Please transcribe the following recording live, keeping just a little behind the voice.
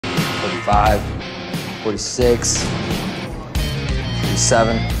45, 46,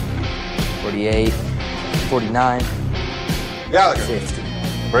 47, 48, 49, Gallagher. 50.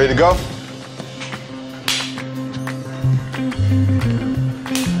 Ready to go?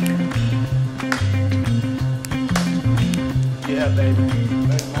 Yeah, baby.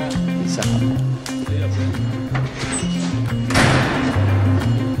 Peace out.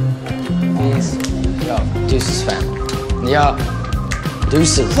 Peace. Yo, deuces, fam. Yo,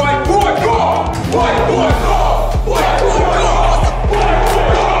 deuces. White boy, go! White boy, go! White boy, go!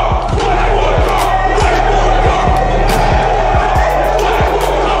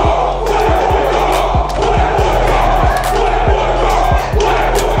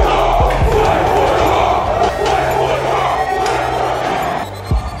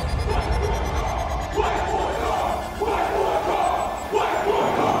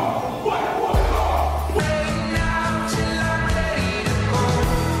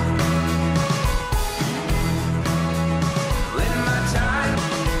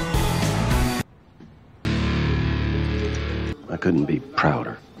 I couldn't be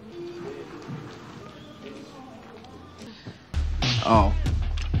prouder. Oh,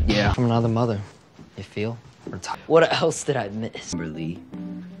 yeah. From another mother. You feel? What else did I miss? Kimberly,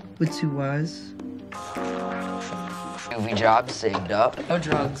 with 2 Y's. Movie job saved up. No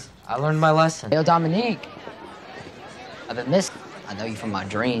drugs. I learned my lesson. Yo, Dominique. I've been missing. I know you from my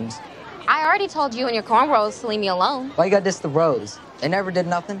dreams. I already told you and your cornrows to leave me alone. Why you got this the Rose? They never did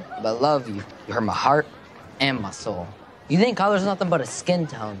nothing but love you. You hurt my heart and my soul. You think color's nothing but a skin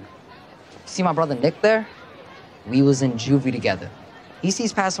tone. See my brother Nick there? We was in juvie together. He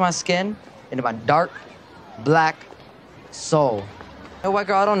sees past my skin into my dark, black soul. Hey, white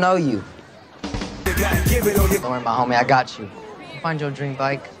girl, I don't know you. Don't worry, my homie, I got you. Find your dream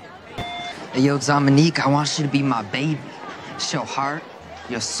bike. Hey, yo, Dominique, I want you to be my baby. It's your heart,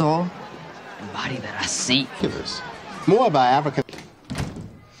 your soul, and body that I see. More by African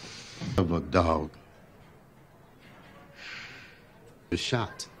of a dog.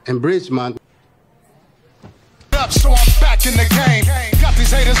 Shot. And Bridgemont. So I'm back in the game. Got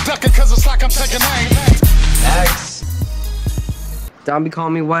these haters ducking cause it's like I'm taking aim. Next. Don be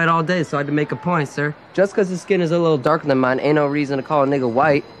calling me white all day, so I had to make a point, sir. Just because his skin is a little darker than mine ain't no reason to call a nigga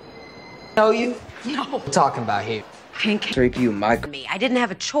white. Know you? No. What you talking about here? Pink. Drake, you, Mike. I didn't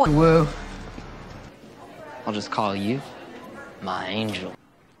have a choice. Woo. I'll just call you my angel.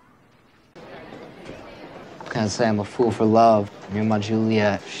 Can't say I'm a fool for love. You're my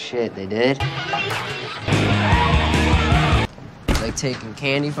Juliet. Shit, they did. Like taking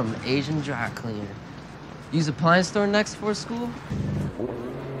candy from an Asian dry cleaner. Use appliance store next for school?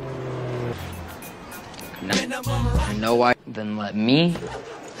 No. You know why? Then let me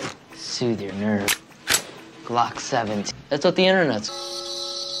soothe your nerve. Glock 17. That's what the internet's.